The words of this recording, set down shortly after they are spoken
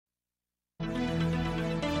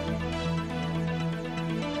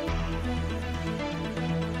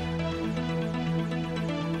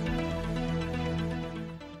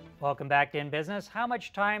Welcome back to In Business. How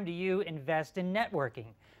much time do you invest in networking?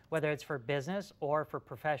 Whether it's for business or for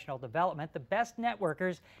professional development, the best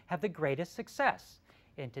networkers have the greatest success.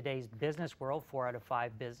 In today's business world, 4 out of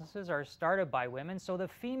 5 businesses are started by women, so the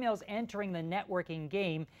females entering the networking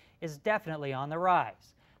game is definitely on the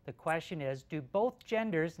rise. The question is, do both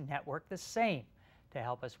genders network the same? To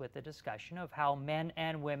help us with the discussion of how men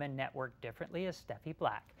and women network differently is Steffi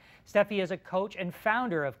Black. Steffi is a coach and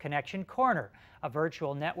founder of Connection Corner, a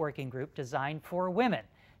virtual networking group designed for women.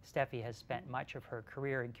 Steffi has spent much of her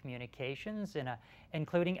career in communications,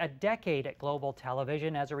 including a decade at Global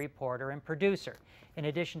Television as a reporter and producer. In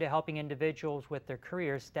addition to helping individuals with their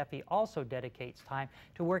careers, Steffi also dedicates time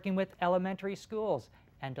to working with elementary schools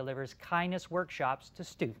and delivers kindness workshops to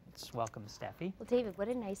students. Welcome, Steffi. Well, David, what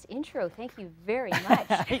a nice intro. Thank you very much.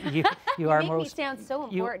 you are make me sound so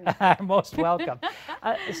important. You are most welcome.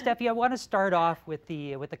 Steffi, I want to start off with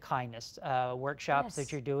the kindness workshops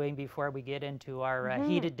that you're doing before we get into our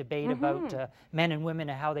heated debate about men and women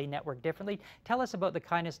and how they network differently. Tell us about the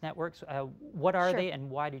kindness networks. What are they,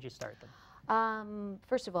 and why did you start them?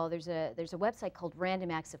 First of all, there's a website called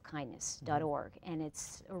randomactsofkindness.org, and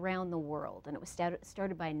it's around the world, and it was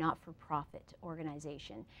started by a not-for-profit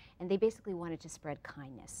organization, and they basically wanted to spread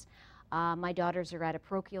kindness. My daughters are at a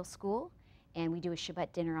parochial school, and we do a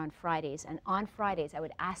Shabbat dinner on Fridays, and on Fridays I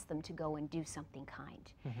would ask them to go and do something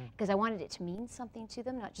kind, because I wanted it to mean something to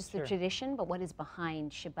them, not just the tradition, but what is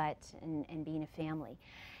behind Shabbat and being a family.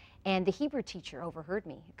 And the Hebrew teacher overheard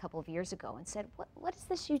me a couple of years ago and said, what is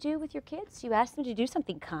this you do with your kids? You ask them to do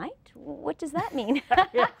something kind? What does that mean?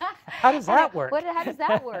 How does that work? How does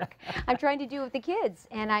that work? I'm trying to do it with the kids.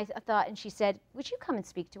 And I thought, and she said, would you come and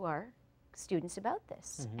speak to our students about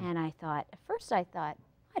this? And I thought, at first I thought,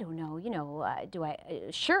 I don't know,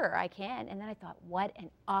 sure I can. And then I thought, what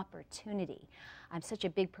an opportunity. I'm such a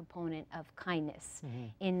big proponent of kindness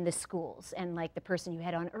in the schools. And like the person you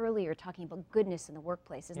had on earlier talking about goodness in the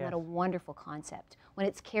workplace, isn't that a wonderful concept? When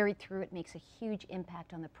it's carried through, it makes a huge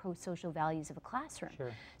impact on the pro-social values of a classroom.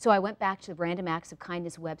 So I went back to the Random Acts of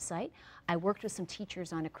Kindness website. I worked with some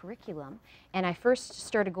teachers on a curriculum, and I first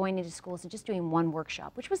started going into schools and just doing one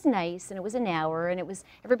workshop, which was nice, and it was an hour, and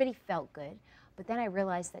everybody felt good. But then I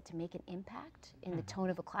realized that to make an impact in the tone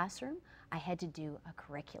of a classroom, I had to do a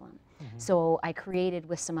curriculum. So I created,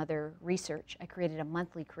 with some other research, I created a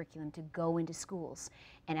monthly curriculum to go into schools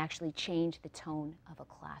and actually change the tone of a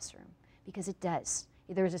classroom, because it does.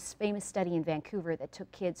 There was a famous study in Vancouver that took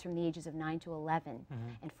kids from the ages of 9 to 11,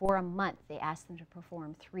 and for a month they asked them to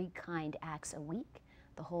perform 3 kind acts a week.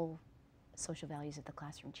 The whole social values of the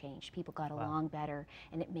classroom changed. People got along better,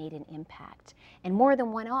 and it made an impact. And more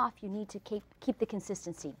than one off, you need to keep the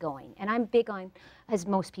consistency going. And I'm big on, as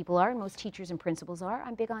most people are, and most teachers and principals are,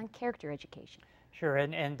 I'm big on character education. Sure,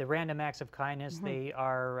 and the Random Acts of Kindness,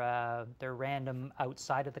 they're random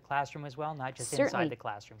outside of the classroom as well, not just inside the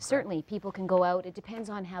classroom. Certainly, people can go out. It depends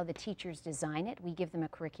on how the teachers design it. We give them a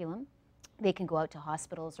curriculum. They can go out to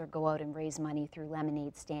hospitals or go out and raise money through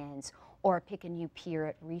lemonade stands or pick a new peer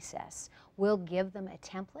at recess. We'll give them a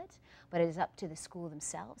template, but it is up to the school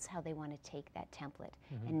themselves how they want to take that template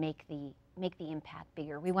and make the impact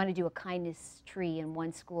bigger. We want to do a kindness tree in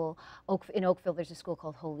one school. In Oakville, there's a school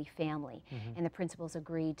called Holy Family, and the principals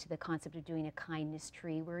agreed to the concept of doing a kindness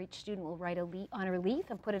tree where each student will write on a leaf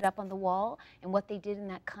and put it up on the wall and what they did in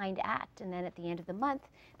that kind act, and then at the end of the month,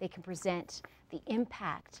 they can present the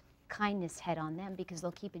impact kindness had on them, because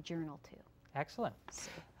they'll keep a journal too. Excellent.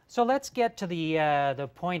 So let's get to the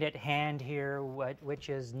point at hand here, which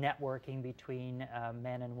is networking between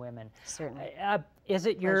men and women. Certainly. Is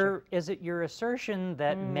it your assertion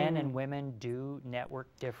that men and women do network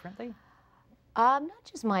differently? Not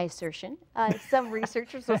just my assertion. Some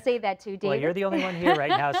researchers will say that too, David. Well, you're the only one here right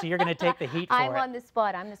now, so you're going to take the heat for it. I'm on the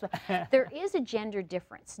spot. There is a gender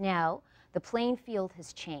difference. Now, the playing field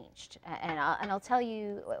has changed, and I'll tell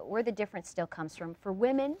you where the difference still comes from. For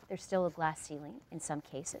women, there's still a glass ceiling in some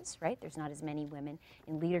cases, right? There's not as many women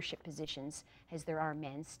in leadership positions as there are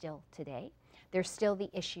men still today. There's still the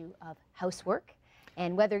issue of housework,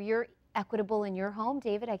 and whether you're equitable in your home,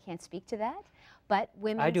 David, I can't speak to that. But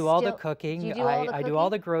women I do all the cooking. I do all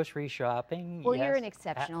the grocery shopping. Well, you're an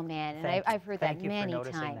exceptional man, and I've heard that many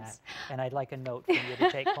times. That. And I'd like a note from you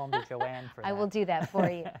to take home to Joanne for that. I will do that for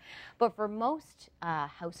you. But for most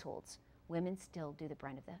households, women still do the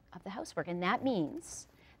brunt of the housework, and that means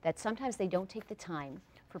that sometimes they don't take the time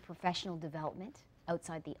for professional development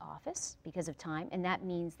outside the office because of time, and that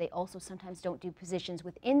means they also sometimes don't do positions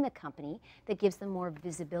within the company that gives them more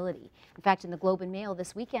visibility. In fact, in the Globe and Mail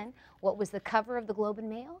this weekend, what was the cover of the Globe and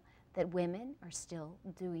Mail? That women are still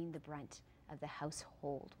doing the brunt of the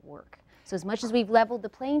household work. So as much as we've leveled the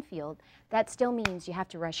playing field, that still means you have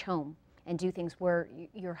to rush home and do things where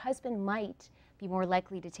your husband might be more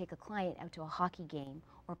likely to take a client out to a hockey game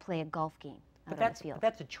or play a golf game out on the field. But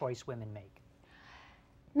that's a choice women make.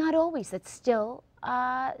 Not always. That's still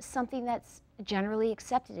something that's generally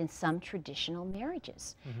accepted in some traditional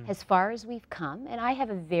marriages. As far as we've come, and I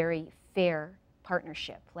have a very fair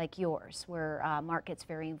partnership like yours, where Mark gets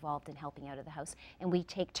very involved in helping out of the house, and we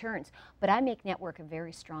take turns. But I make network a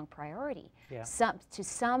very strong priority. Yeah. To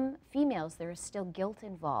some females, there is still guilt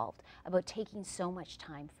involved about taking so much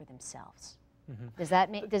time for themselves. Does that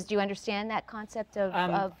make? Do you understand that concept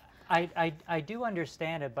of I do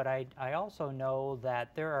understand it, but I also know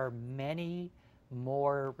that there are many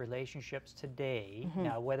more relationships today.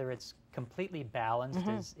 Now, whether it's completely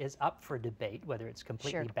balanced is up for debate, whether it's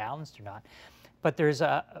completely balanced or not. But there's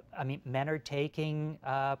I mean, men are taking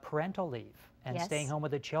parental leave and staying home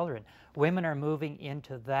with the children. Women are moving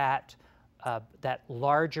into that that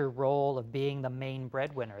larger role of being the main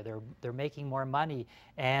breadwinner. They're making more money,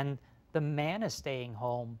 and the man is staying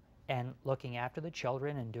home and looking after the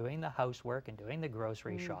children and doing the housework and doing the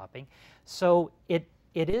grocery shopping. So it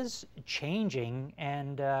is changing,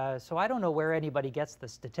 and so I don't know where anybody gets the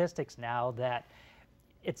statistics now that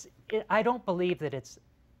I don't believe that it's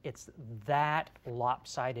that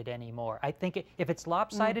lopsided anymore. I think if it's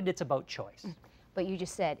lopsided, it's about choice. But you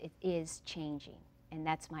just said it is changing, and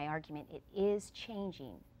that's my argument. It is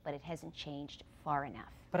changing, but it hasn't changed far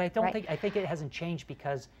enough. But I don't think, I think it hasn't changed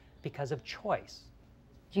because of choice.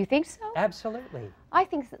 Do you think so? Absolutely. I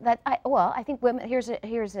think that, well, I think women, here's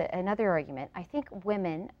another argument. I think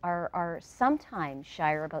women are sometimes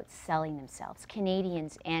shyer about selling themselves,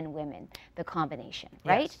 Canadians and women, the combination,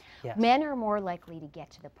 right? Yes. Men are more likely to get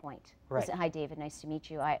to the point. Right. Listen, hi, David, nice to meet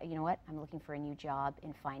you. You know what? I'm looking for a new job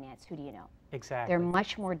in finance. Who do you know? Exactly. They're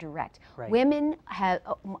much more direct. Right. Women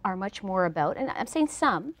are much more about, and I'm saying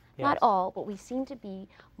some, not all, but we seem to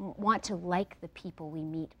want to like the people we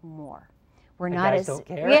meet more. We're not guys as don't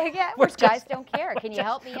care. Yeah, guys don't care. Can you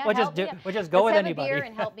help me out? We'll just go with anybody. Let's have a beer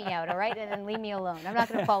and help me out, all right? And then leave me alone. I'm not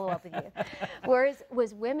going to follow up with you.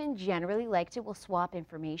 Whereas women generally like to will swap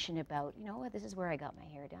information about, you know what, this is where I got my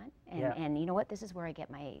hair done, and you know what, this is where I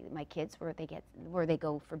get my kids where they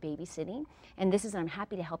go for babysitting, and this is, I'm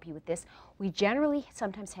happy to help you with this. We generally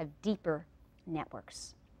sometimes have deeper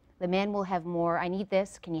networks. The men will have more, I need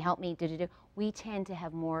this, can you help me, We tend to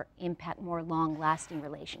have more impact, more long-lasting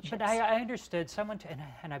relationships. But I understood someone,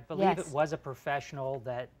 and I believe it was a professional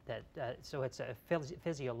so it's a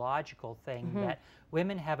physiological thing that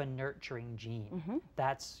women have a nurturing gene.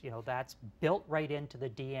 That's built right into the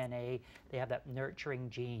DNA. They have that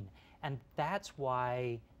nurturing gene, and that's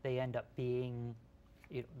why they end up being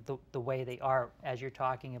the way they are, as you're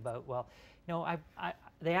talking about. Well,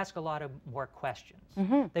 they ask a lot of more questions.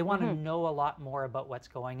 They want to know a lot more about what's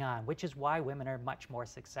going on, which is why women are much more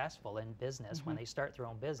successful in business when they start their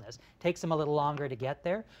own business. Takes them a little longer to get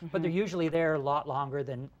there, but they're usually there a lot longer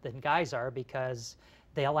than guys are, because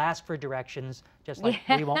they'll ask for directions, just like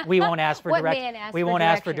we won't ask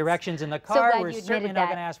for directions in the car. We're certainly not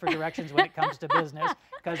going to ask for directions when it comes to business,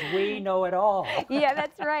 because we know it all. Yeah,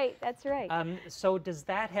 that's right. That's right. So does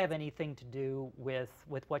that have anything to do with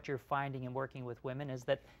what you're finding in working with women? Is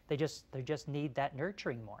that they just need that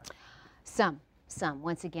nurturing more? Some.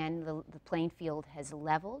 Once again, the playing field has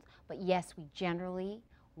leveled, but yes, we generally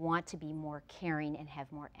want to be more caring and have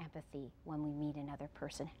more empathy when we meet another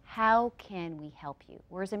person. How can we help you?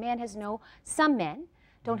 Whereas a man has some men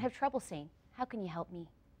don't have trouble saying, how can you help me?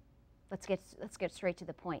 Let's get straight to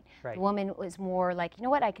the point. Right. The woman was more like, you know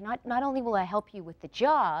what, not only will I help you with the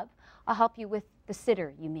job, I'll help you with the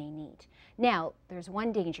sitter you may need. Now, there's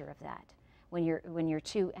one danger of that when you're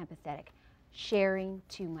too empathetic. Sharing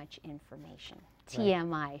too much information.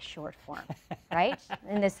 TMI, short form, right?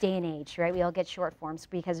 In this day and age, right? We all get short forms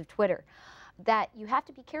because of Twitter. That you have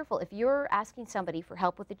to be careful. If you're asking somebody for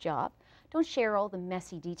help with a job, don't share all the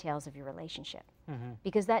messy details of your relationship,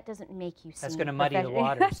 because that doesn't make you seem That's going to muddy the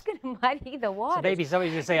waters. That's going to muddy the waters. So maybe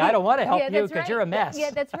somebody's going to say, I don't want to help you because you're a mess.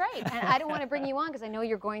 Yeah, that's right. And I don't want to bring you on because I know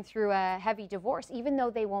you're going through a heavy divorce. Even though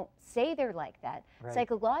they won't say they're like that,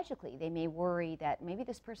 psychologically they may worry that maybe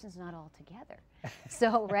this person's not all together.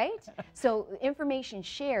 So, right? So information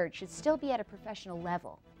shared should still be at a professional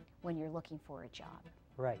level when you're looking for a job.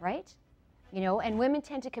 Right? And women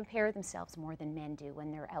tend to compare themselves more than men do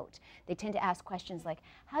when they're out. They tend to ask questions like,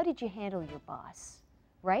 how did you handle your boss?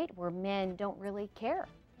 Right? Where men don't really care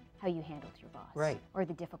how you handled your boss. Or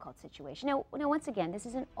the difficult situation. Now, once again, this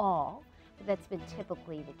isn't all, but that's been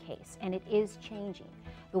typically the case. And it is changing.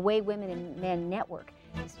 The way women and men network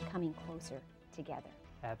is coming closer together.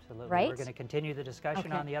 Absolutely. Right? We're going to continue the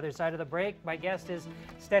discussion Okay. on the other side of the break. My guest is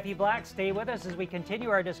Steffi Black. Stay with us as we continue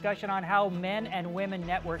our discussion on how men and women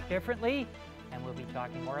network differently. And we'll be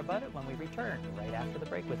talking more about it when we return right after the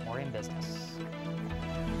break with more in business.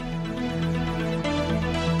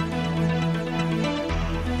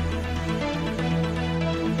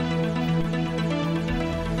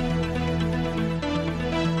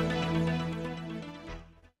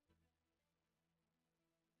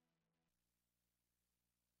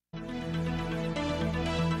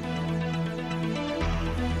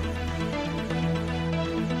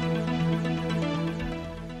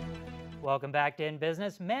 Welcome back to In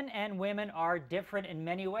Business. Men and women are different in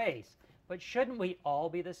many ways, but shouldn't we all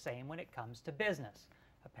be the same when it comes to business?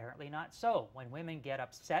 Apparently not so. When women get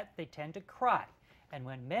upset, they tend to cry, and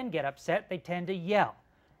when men get upset, they tend to yell.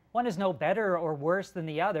 One is no better or worse than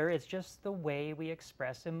the other, it's just the way we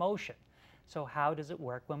express emotion. So how does it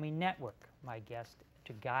work when we network? My guest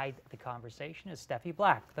to guide the conversation is Steffi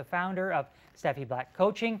Black, the founder of Steffi Black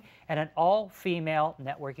Coaching and an all-female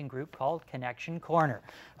networking group called Connection Corner.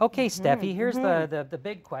 Okay, Steffi, here's the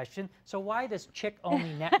big question. So why this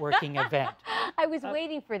chick-only networking event? I was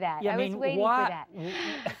waiting for that. Yeah, I was waiting for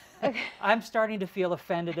that. I'm starting to feel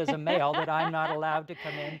offended as a male that I'm not allowed to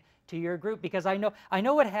come in to your group, because I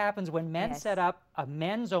know what happens when men set up a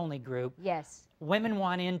men's-only group. Yes. Women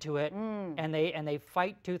want into it, and they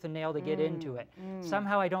fight tooth and nail to get into it.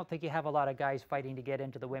 Somehow I don't think you have a lot of guys fighting to get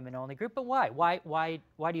into the women-only group. But why? Why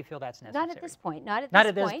do you feel that's necessary? Not at this point. Not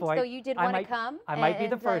at this point. So you did I want might, to come. I might be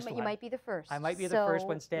the first one. You might be the first. I might be the first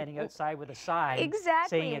one standing outside with a sign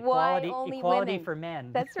saying Why equality, only equality women? for men.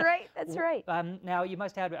 That's right. That's right. Now you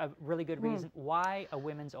must have a really good reason. Why a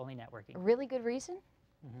women's-only networking? A really good reason?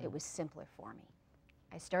 It was simpler for me.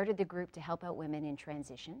 I started the group to help out women in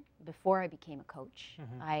transition. Before I became a coach,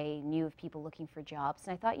 I knew of people looking for jobs,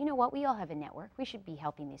 and I thought, you know what, we all have a network. We should be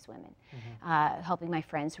helping these women. Helping my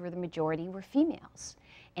friends, who were the majority, were females.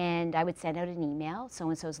 And I would send out an email,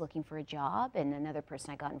 so-and-so's looking for a job, and another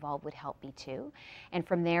person I got involved would help me too. And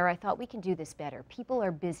from there, I thought, we can do this better. People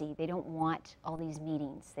are busy. They don't want all these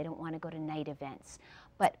meetings. They don't want to go to night events.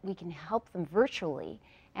 But we can help them virtually,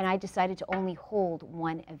 and I decided to only hold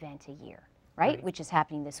one event a year. Right? Which is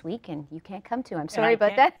happening this week, and you can't come to. I'm sorry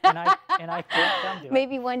about that. and I can't come to it.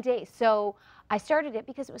 Maybe one day. So I started it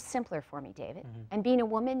because it was simpler for me, David. And being a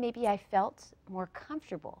woman, maybe I felt more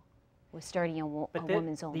comfortable with starting a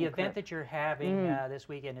woman's only group. The event that you're having this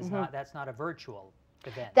weekend is that's not a virtual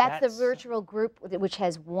event. That's the virtual group, which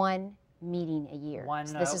has one meeting a year.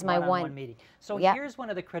 So this is my one meeting. So here's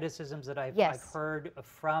one of the criticisms that I've heard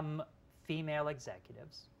from female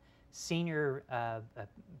executives, senior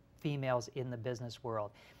females in the business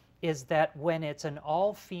world, is that when it's an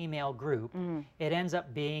all-female group, it ends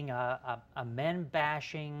up being a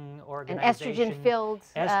men-bashing organization. An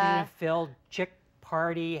estrogen-filled chick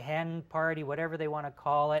party, hen party, whatever they want to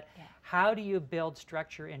call it. How do you build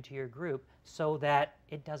structure into your group so that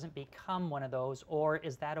it doesn't become one of those, or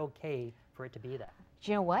is that okay for it to be that?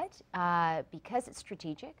 Do you know what? Because it's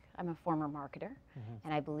strategic, I'm a former marketer,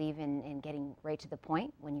 and I believe in getting right to the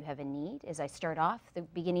point when you have a need. As I start off, the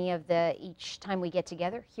beginning of each time we get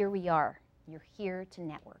together, here we are. You're here to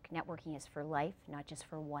network. Networking is for life, not just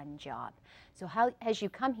for one job. So as you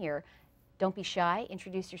come here, don't be shy.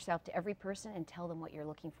 Introduce yourself to every person and tell them what you're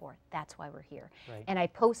looking for. That's why we're here. And I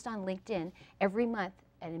post on LinkedIn every month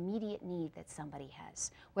an immediate need that somebody has,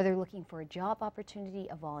 whether they're looking for a job opportunity,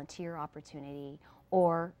 a volunteer opportunity,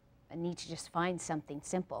 or a need to just find something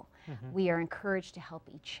simple. We are encouraged to help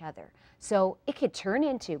each other. So it could turn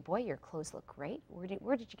into, boy, your clothes look great.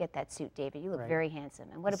 Where did you get that suit, David? You look very handsome.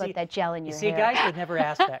 And what about that gel in your hair? You see, guys would never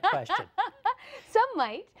ask that question. Some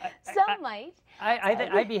might. Some might.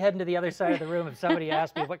 I'd be heading to the other side of the room if somebody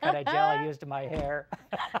asked me what kind of gel I used in my hair.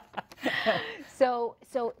 So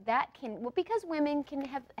that can, well, because women can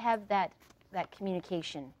have that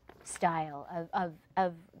communication style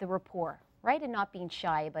of the rapport, right? And not being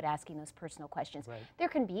shy about asking those personal questions. There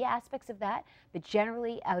can be aspects of that, but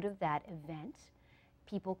generally out of that event,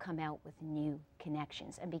 people come out with new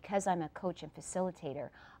connections. And because I'm a coach and facilitator,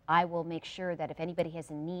 I will make sure that if anybody has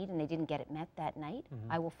a need and they didn't get it met that night,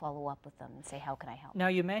 I will follow up with them and say, how can I help? Now,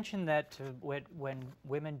 you mentioned that when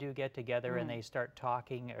women do get together and they start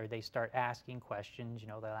talking or they start asking questions, you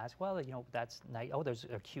know, they'll ask, well, you know, that's nice. Oh, those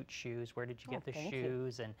are cute shoes. Where did you get the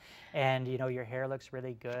shoes? And, you know, your hair looks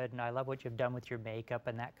really good. And I love what you've done with your makeup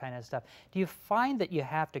and that kind of stuff. Do you find that you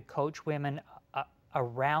have to coach women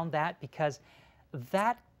around that? Because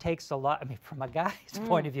that takes a lot, I mean, from a guy's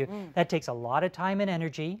point of view, that takes a lot of time and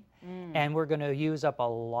energy, and we're going to use up a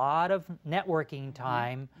lot of networking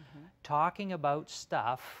time talking about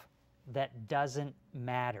stuff that doesn't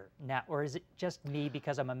matter now, or is it just me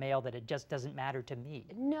because I'm a male that it just doesn't matter to me?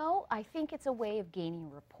 No, I think it's a way of gaining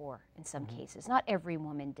rapport in some cases. Not every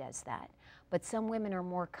woman does that, but some women are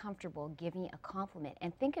more comfortable giving a compliment.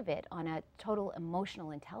 And think of it on a total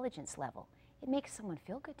emotional intelligence level. It makes someone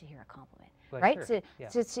feel good to hear a compliment, Well, right? sure.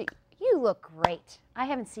 So, you look great. I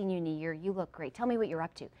haven't seen you in a year. You look great. Tell me what you're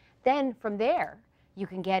up to. Then from there, you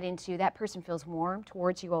can get into, that person feels warm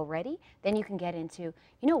towards you already. Then you can get into,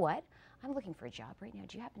 you know what? I'm looking for a job right now.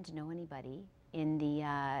 Do you happen to know anybody in the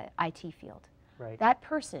IT field? Right. That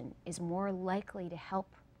person is more likely to help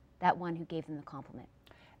that one who gave them the compliment.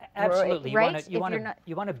 Absolutely. Right? You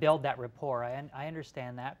want to build that rapport. I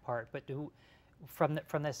understand that part, but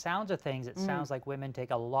from the sounds of things, it sounds like women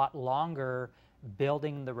take a lot longer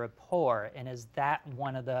building the rapport. And is that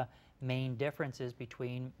one of the main differences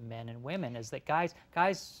between men and women? Is that guys,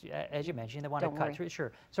 as you mentioned, they want to cut through.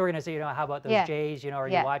 Sure. So we're going to say, how about those Jays? Are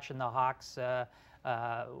you watching the Hawks?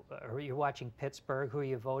 Or you're watching Pittsburgh? Who are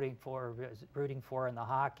you rooting for in the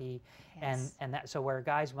hockey? Yes. And that, so where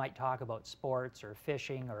guys might talk about sports or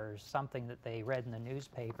fishing or something that they read in the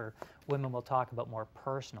newspaper, women will talk about more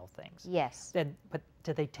personal things. Yes. But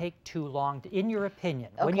do they take too long? In your opinion,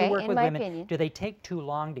 when Okay, you work in with my women, opinion. do they take too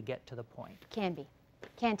long to get to the point? Can be.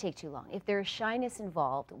 Can take too long. If there's shyness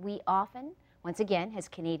involved, we often, once again, as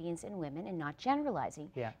Canadians and women, and not generalizing,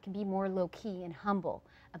 can be more low-key and humble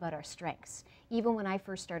about our strengths. Even when I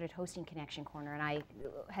first started hosting Connection Corner and I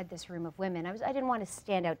had this room of women, I didn't want to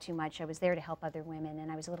stand out too much. I was there to help other women,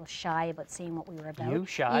 and I was a little shy about saying what we were about. You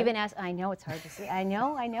shy? Even as, I know, it's hard to say. I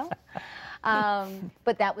know.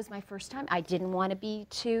 But that was my first time. I didn't want to be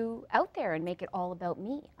too out there and make it all about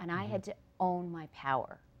me, and I had to own my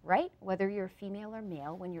power. Right? Whether you're female or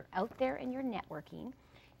male, when you're out there and you're networking,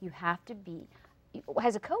 you have to be,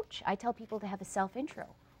 as a coach, I tell people to have a self-intro.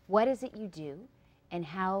 What is it you do and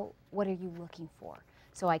what are you looking for?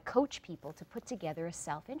 So I coach people to put together a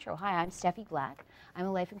self-intro. Hi, I'm Steffi Black. I'm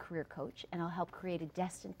a life and career coach, and I'll help create a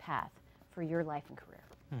destined path for your life and career.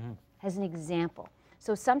 As an example.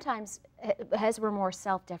 So sometimes, as we're more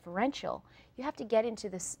self-deferential, you have to get into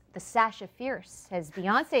the Sasha Fierce, as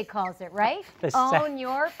Beyonce calls it, right? Own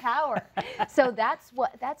your power. So that's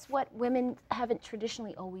what women haven't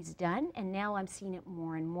traditionally always done, and now I'm seeing it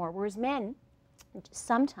more and more. Whereas men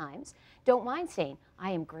sometimes don't mind saying,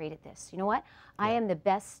 I am great at this. You know what? I am the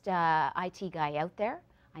best IT guy out there.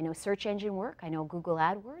 I know search engine work. I know Google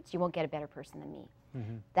AdWords. You won't get a better person than me.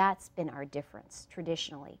 That's been our difference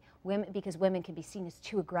traditionally. Because women can be seen as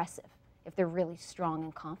too aggressive if they're really strong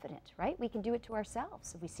and confident, right? We can do it to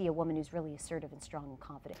ourselves if we see a woman who's really assertive and strong and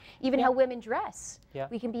confident. Even how women dress,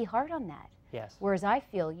 we can be hard on that. Yes. Whereas I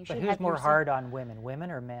feel you should have But who's more hard on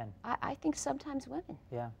women or men? I think sometimes women.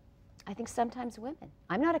 Yeah. I think sometimes women.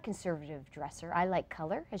 I'm not a conservative dresser. I like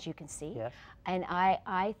color, as you can see. Yes. And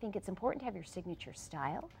I think it's important to have your signature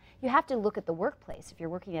style. You have to look at the workplace. If you're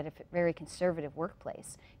working at a very conservative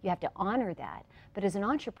workplace, you have to honor that. But as an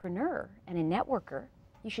entrepreneur and a networker,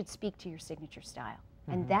 you should speak to your signature style.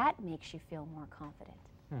 And that makes you feel more confident,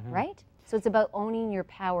 right? So it's about owning your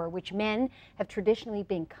power, which men have traditionally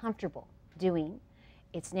been comfortable doing.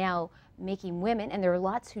 It's now making women, and there are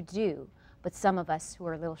lots who do, but some of us who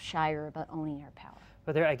are a little shyer about owning our power.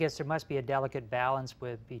 But I guess there must be a delicate balance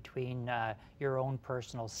between your own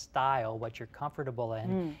personal style, what you're comfortable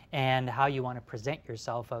in, and how you want to present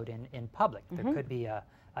yourself out in public. There could be a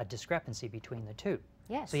discrepancy between the two.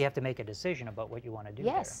 Yes. So you have to make a decision about what you want to do.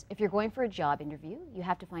 Yes. If you're going for a job interview, you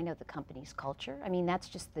have to find out the company's culture. I mean, that's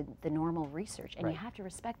just the normal research, and you have to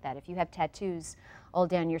respect that. If you have tattoos all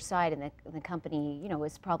down your side and the company,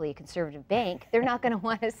 is probably a conservative bank, they're not going to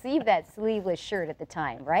want to see that sleeveless shirt at the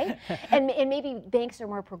time, right? and maybe banks are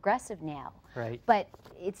more progressive now. Right. But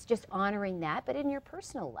it's just honoring that. But in your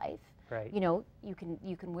personal life, right. You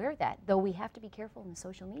can wear that. Though we have to be careful in the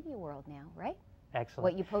social media world now, right? Excellent.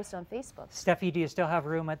 What you post on Facebook. Steffi, do you still have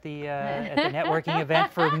room at the networking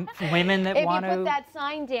event for women that want to? If you put that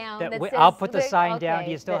sign down that says, I'll put the sign down.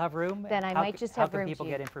 Do you still have room? Then I might just have room. How can people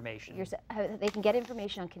get information? They can get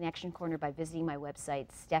information on Connection Corner by visiting my website,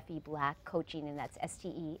 Steffi Black Coaching, and that's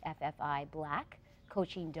STEFFI Black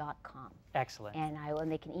Coaching.com. Excellent. And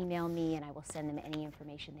they can email me, and I will send them any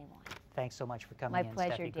information they want. Thanks so much for coming in, My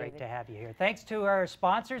pleasure, Steffi. David. Great to have you here. Thanks to our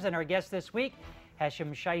sponsors and our guests this week,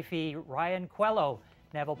 Hesham Shaifi, Ryan Quello,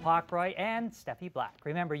 Neville Pockroy, and Steffi Black.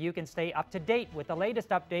 Remember, you can stay up to date with the latest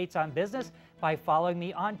updates on business by following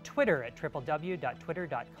me on Twitter at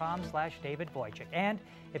www.twitter.com/DavidVojcik. And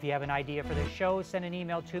if you have an idea for the show, send an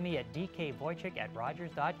email to me at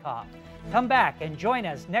dkvojcik@rogers.com. Come back and join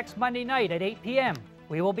us next Monday night at 8 p.m.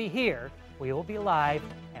 We will be here, we will be live,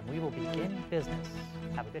 and we will be in business.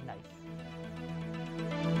 Have a good night.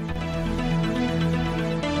 Bye.